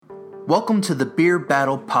Welcome to the Beer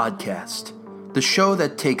Battle Podcast, the show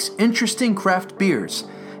that takes interesting craft beers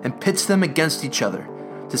and pits them against each other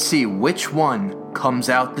to see which one comes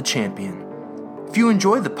out the champion. If you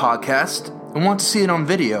enjoy the podcast and want to see it on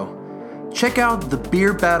video, check out the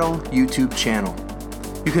Beer Battle YouTube channel.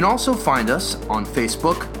 You can also find us on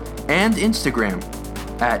Facebook and Instagram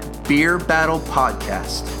at Beer Battle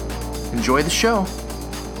Podcast. Enjoy the show.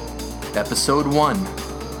 Episode 1,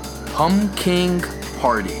 Pumpkin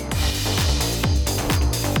Party.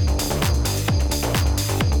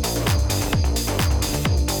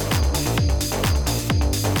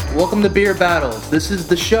 Welcome to Beer Battles. This is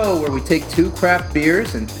the show where we take two craft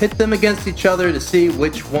beers and pit them against each other to see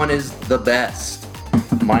which one is the best.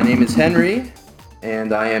 My name is Henry,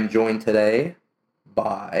 and I am joined today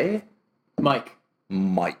by Mike.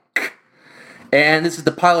 And this is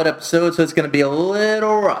the pilot episode, so it's going to be a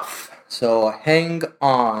little rough. So hang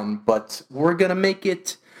on, but we're going to make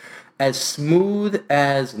it as smooth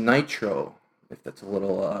as nitro, if that's a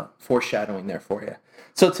little foreshadowing there for you.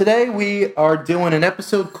 So today we are doing an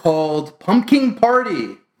episode called Pumpkin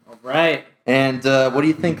Party. All right. And what do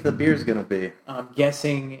you think the beer's going to be? I'm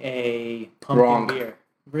guessing a pumpkin Wrong. beer.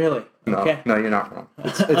 Really? No, Okay. no, you're not wrong.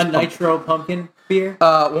 It's A nitro pumpkin beer?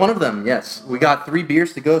 one of them, yes. We got 3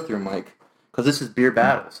 beers to go through, Mike, because this is Beer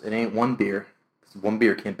Battles. It ain't one beer, because one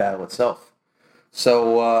beer can't battle itself.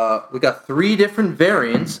 So we got 3 different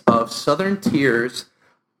variants of Southern Tier's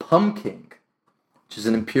Pumpkin, which is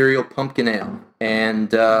an Imperial Pumpkin Ale.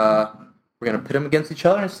 And we're going to pit them against each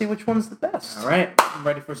other and see which one's the best. All right. I'm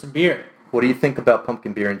ready for some beer. What do you think about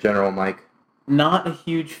pumpkin beer in general, Mike? Not a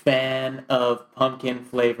huge fan of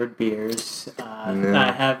pumpkin-flavored beers.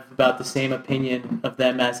 I have about the same opinion of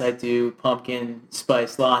them as I do pumpkin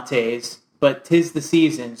spice lattes. But 'tis the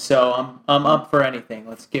season, so I'm up for anything.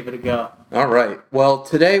 Let's give it a go. All right. Well,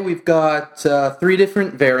 today we've got 3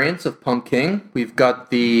 different variants of pumpkin. We've got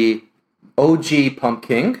the OG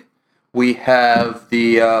Pumpkin. We have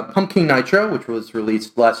the Pumpkin Nitro, which was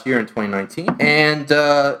released last year in 2019. And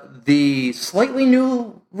the slightly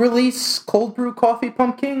new release Cold Brew Coffee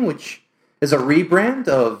Pumpkin, which is a rebrand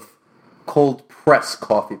of Cold Press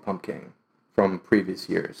Coffee Pumpkin from previous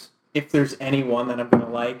years. If there's any one that I'm going to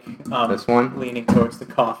like, This one? leaning towards the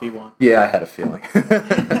coffee one. Yeah, I had a feeling.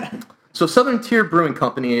 So Southern Tier Brewing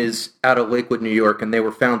Company is out of Lakewood, New York, and they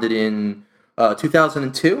were founded in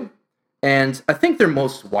 2002. And I think they're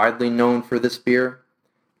most widely known for this beer.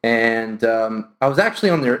 And I was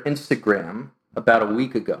actually on their Instagram about a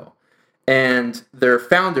week ago. And their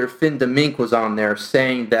founder, Finn DeMink, was on there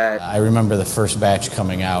saying that... I remember the first batch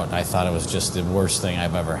coming out, and I thought it was just the worst thing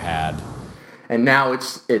I've ever had. And now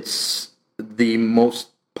it's the most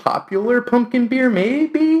popular pumpkin beer,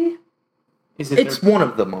 maybe? Is it It's one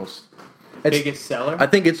of the most. It's, biggest seller? I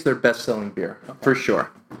think it's their best-selling beer, for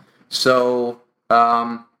sure. So,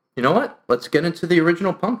 you know what? Let's get into the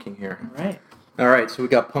original pumpkin here. All All right, so we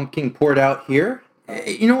got pumpkin poured out here.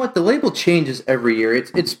 You know what? The label changes every year.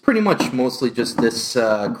 It's pretty much mostly just this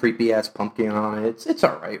creepy-ass pumpkin on it. It's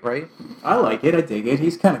all right, right? I like it. I dig it.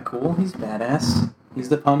 He's kind of cool. He's badass. He's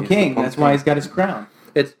the pumpkin. That's why he's got his crown.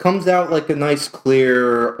 It comes out like a nice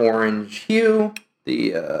clear orange hue.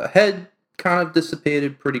 The head kind of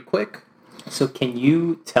dissipated pretty quick. So can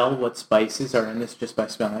you tell what spices are in this just by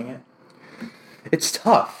smelling it? It's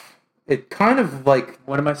tough. It kind of like...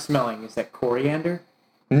 What am I smelling? Is that coriander?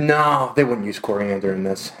 No, they wouldn't use coriander in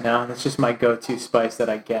this. No, that's just my go-to spice that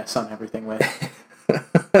I guess on everything with.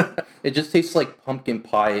 It just tastes like pumpkin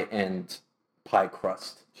pie and pie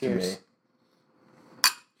crust. Cheers. To me.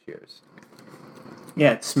 Cheers.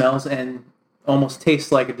 Yeah, it smells and almost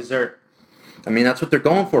tastes like a dessert. I mean, that's what they're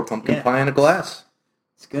going for, pumpkin pie in a glass.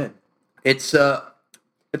 It's good. It's a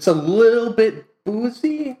little bit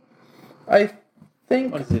boozy, I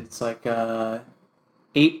think. What is it? It's like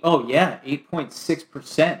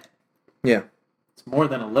 8.6%. Yeah. It's more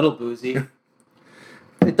than a little boozy.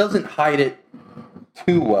 It doesn't hide it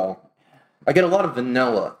too well. I get a lot of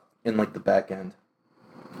vanilla in like the back end.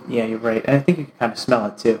 Yeah, you're right. And I think you can kind of smell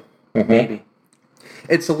it too. Mhm. Maybe.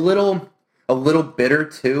 It's a little bitter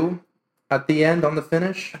too at the end on the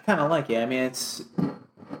finish. I kind of like it. I mean, it's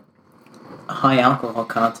a high alcohol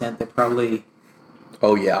content. They probably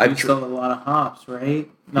Oh yeah, I've used a lot of hops, right?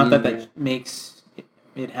 Not that makes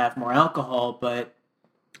it have more alcohol, but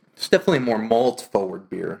it's definitely more malt forward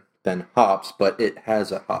beer than hops, but it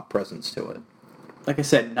has a hop presence to it. like I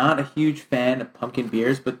said, not a huge fan of pumpkin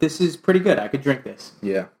beers, but this is pretty good. I could drink this.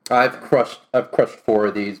 Yeah, I've crushed 4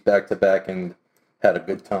 of these back to back and had a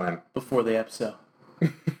good time. Before the episode.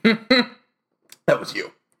 That was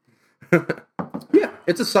you. Yeah,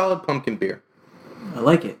 it's a solid pumpkin beer. I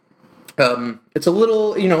like it. It's a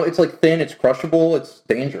little, it's like thin, it's crushable, it's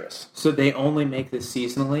dangerous. So they only make this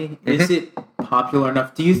seasonally? Is it popular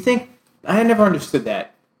enough? Do you think... I never understood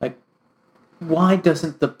that. Like, why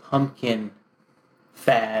doesn't the pumpkin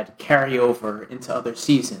fad carry over into other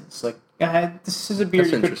seasons? Like, this is a beer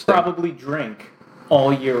you could probably drink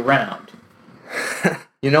all year round.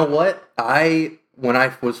 You know what? When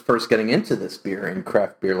I was first getting into this beer and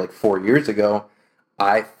craft beer like 4 years ago,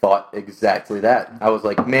 I thought exactly that. I was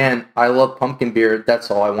like, man, I love pumpkin beer.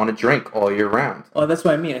 That's all I want to drink all year round. Oh, that's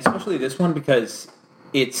what I mean. Especially this one because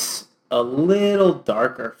it's a little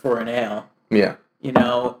darker for an ale. Yeah.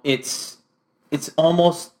 It's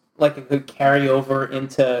almost like it could carry over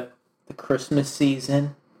into the Christmas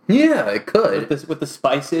season. Yeah, it could. With the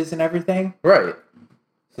spices and everything. Right.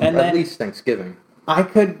 So and at least Thanksgiving. I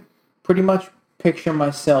could pretty much picture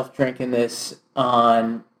myself drinking this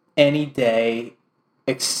on any day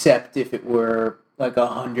except if it were like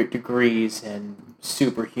 100 degrees and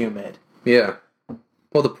super humid. Yeah.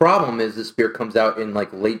 Well, the problem is this beer comes out in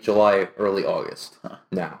like late July, early August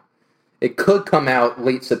now. It could come out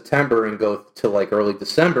late September and go to like early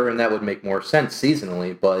December, and that would make more sense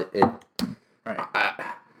seasonally, but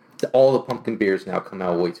all the pumpkin beers now come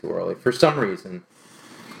out way too early for some reason.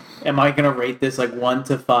 Am I going to rate this like 1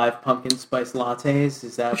 to 5 pumpkin spice lattes?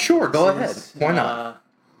 Is that... Sure, go ahead. Why not?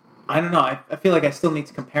 I don't know. I feel like I still need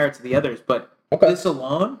to compare it to the others, but this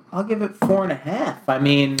alone, I'll give it 4.5. I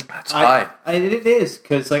mean, that's high. It is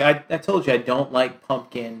because, like I told you, I don't like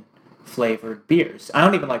pumpkin flavored beers. I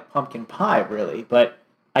don't even like pumpkin pie really, but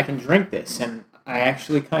I can drink this and I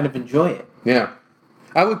actually kind of enjoy it. Yeah,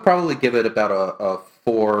 I would probably give it about a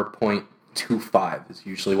 4.25 is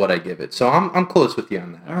usually what I give it. So I'm close with you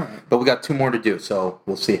on that. All right. But we got 2 more to do, so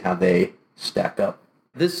we'll see how they stack up.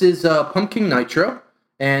 This is Pumpkin Nitro.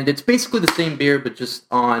 And it's basically the same beer, but just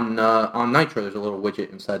on nitro. There's a little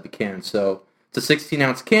widget inside the can. So it's a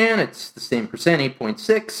 16-ounce can. It's the same percent,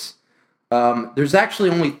 8.6. There's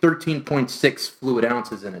actually only 13.6 fluid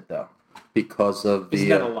ounces in it, though, because of the... Isn't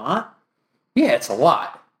that a lot? Yeah, it's a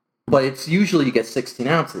lot. But it's usually you get 16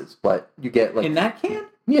 ounces, but you get like... In that can?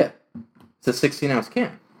 Yeah. It's a 16-ounce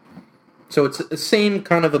can. So it's the same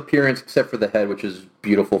kind of appearance except for the head, which is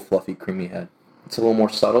beautiful, fluffy, creamy head. It's a little more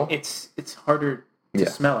subtle. It's harder... to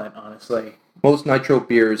smell it, honestly. Most nitro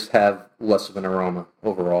beers have less of an aroma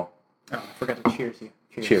overall. Oh, I forgot to cheers you.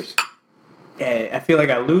 Cheers. Yeah, I feel like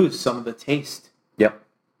I lose some of the taste. Yep,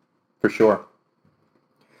 for sure.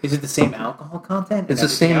 Is it the same alcohol content? It's the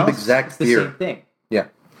same exact beer. It's the same thing. Yeah.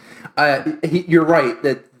 You're right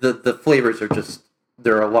that the flavors are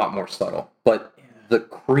they're a lot more subtle. But the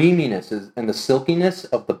creaminess and the silkiness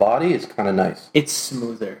of the body is kind of nice. It's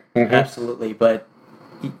smoother, absolutely, but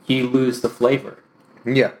you lose the flavor.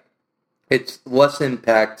 Yeah. It's less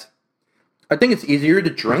impact. I think it's easier to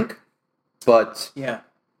drink, but... Yeah,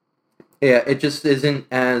 it just isn't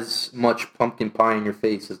as much pumpkin pie in your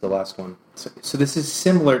face as the last one. So this is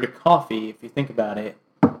similar to coffee, if you think about it.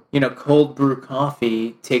 Cold brew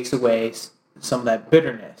coffee takes away some of that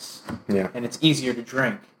bitterness. Yeah. And it's easier to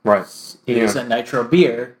drink. Right. It's a nitro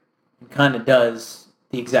beer. It kind of does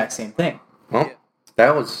the exact same thing. Well,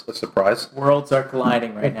 that was a surprise. Worlds are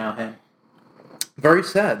colliding right now, Hen. Very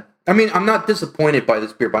sad. I mean, I'm not disappointed by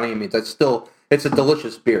this beer by any means. It's a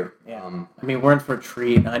delicious beer. Yeah. I mean, we're in for a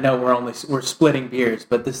treat. I know we're splitting beers,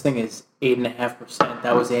 but this thing is 8.5%.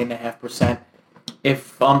 That was 8.5%.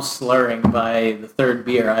 If I'm slurring by the third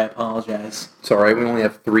beer, I apologize. It's all right. We only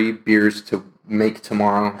have 3 beers to make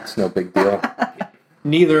tomorrow. It's no big deal.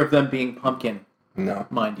 Neither of them being pumpkin. No.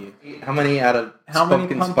 Mind you. How many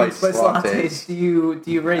pumpkin spice lattes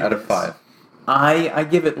do you rate out of 5? I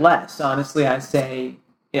give it less. Honestly, I say...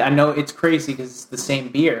 I know it's crazy because it's the same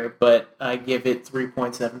beer, but I give it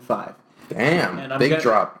 3.75. Damn, big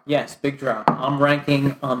drop. Yes, big drop. I'm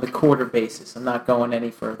ranking on the quarter basis. I'm not going any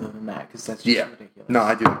further than that because that's just ridiculous. No,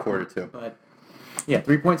 I do a quarter too. But,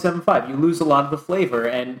 3.75. You lose a lot of the flavor,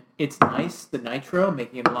 and it's nice, the nitro,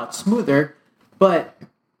 making it a lot smoother, but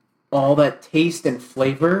all that taste and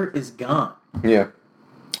flavor is gone. Yeah.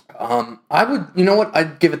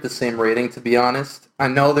 I'd give it the same rating, to be honest. I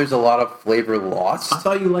know there's a lot of flavor lost. I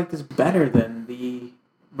thought you liked this better than the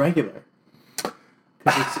regular.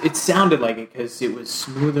 It sounded like it because it was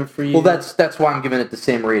smoother for you. Well, that's why I'm giving it the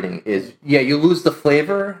same rating. You lose the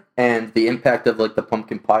flavor and the impact of like the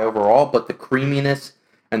pumpkin pie overall, but the creaminess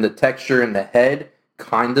and the texture and the head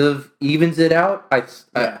kind of evens it out.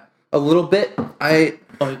 A little bit.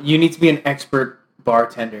 You need to be an expert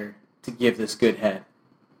bartender to give this good head.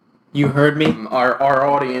 You heard me? Our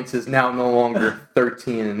audience is now no longer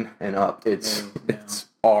 13 and up. It's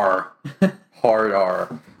R hard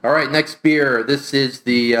R. All right, next beer. This is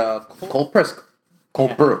the cold press.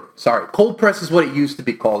 Cold brew. Sorry. Cold press is what it used to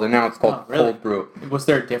be called, and now it's called cold brew. Was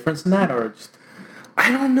there a difference in that, or just... I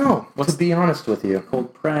don't know, to be honest with you.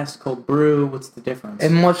 Cold press, cold brew, what's the difference?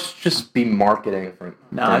 It must just be marketing.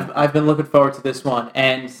 No, I've been looking forward to this one.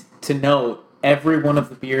 And to note, every one of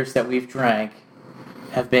the beers that we've drank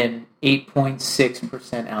have been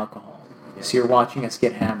 8.6% alcohol. So you're watching us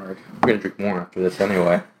get hammered. We're going to drink more after this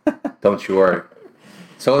anyway. Don't you worry.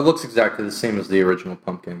 So it looks exactly the same as the original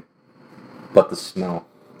pumpkin. But the smell.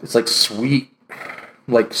 It's like sweet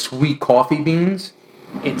coffee beans.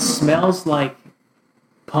 It smells like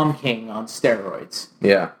pumpkin on steroids.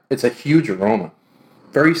 Yeah, it's a huge aroma.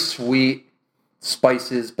 Very sweet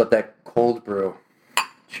spices, but that cold brew.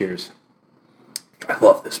 Cheers. I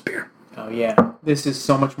love this beer. Oh yeah, this is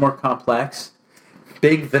so much more complex.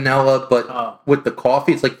 Big vanilla, but with the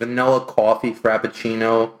coffee, it's like vanilla coffee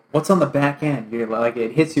frappuccino. What's on the back end? You're like,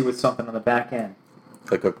 it hits you with something on the back end.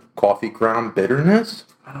 Like a coffee ground bitterness?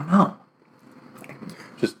 I don't know.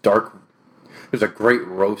 Just dark. There's a great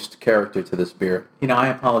roast character to this beer. You know, I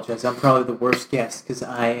apologize. I'm probably the worst guest because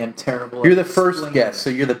I am terrible. You're the first guest, so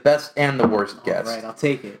you're the best and the worst guest. All right, I'll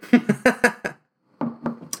take it.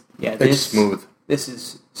 Yeah, it's smooth. This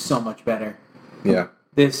is so much better. Yeah.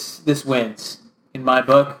 This wins in my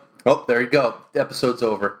book. Oh, there you go. The episode's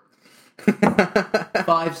over.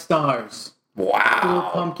 5 stars. Wow.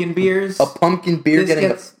 4 pumpkin beers. A pumpkin beer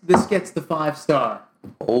this gets the 5-star.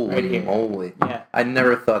 Holy moly. Yeah. I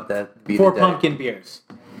never thought that'd be 4 the day. pumpkin beers.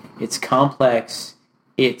 It's complex.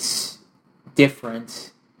 It's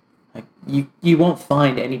different. Like you won't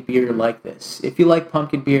find any beer like this. If you like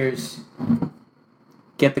pumpkin beers,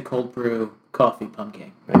 get the cold brew coffee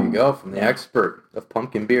pumpkin. There you go, from the expert of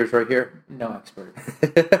pumpkin beers right here. No expert.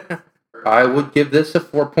 I would give this a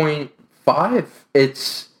 4.5.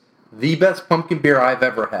 It's the best pumpkin beer I've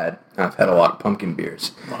ever had. I've had a lot of pumpkin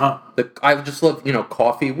beers. Wow. I just love,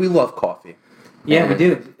 coffee. We love coffee. Yeah, we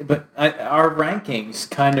do. But our rankings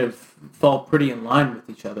kind of fall pretty in line with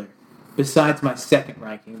each other. Besides my second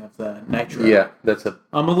ranking of the Nitro. Yeah, that's a...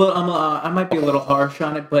 I might be a little harsh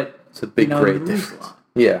on it, but... It's a big grade difference.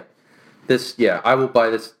 Yeah. I will buy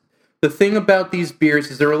this. The thing about these beers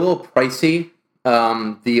is they're a little pricey.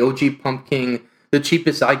 The OG Pumpkin, the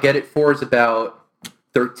cheapest I get it for is about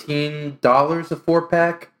 $13 a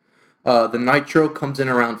 4-pack. The Nitro comes in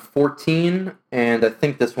around $14, and I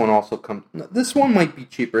think this one also comes... This one might be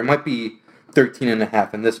cheaper. It might be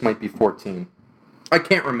 $13.5, and this might be $14. I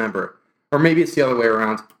can't remember. Or maybe it's the other way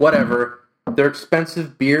around. Whatever. They're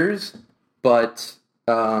expensive beers, but...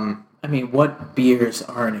 I mean, what beers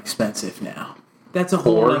aren't expensive now? That's a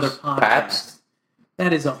whole other podcast. Pabst?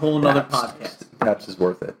 That is a whole other podcast. Pabst is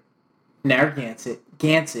worth it. Narragansett,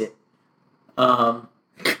 Gansett,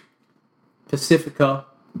 Pacifico.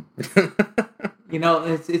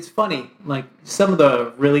 It's funny. Like, some of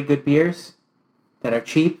the really good beers that are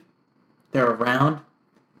cheap, they're around,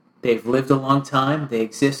 they've lived a long time, they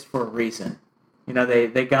exist for a reason.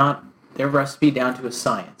 They got their recipe down to a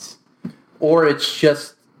science. Or it's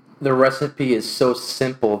just the recipe is so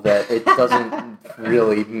simple that it doesn't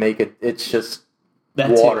really make it. It's just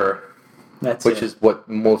water, which is what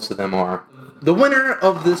most of them are. The winner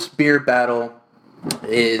of this beer battle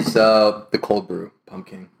is the cold brew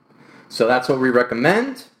pumpkin. So that's what we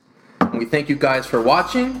recommend. We thank you guys for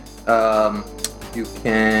watching. You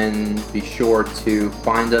can be sure to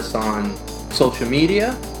find us on social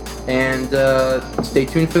media. And stay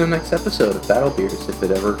tuned for the next episode of Battle Beers if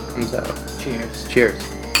it ever comes out. Cheers.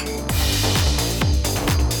 Cheers.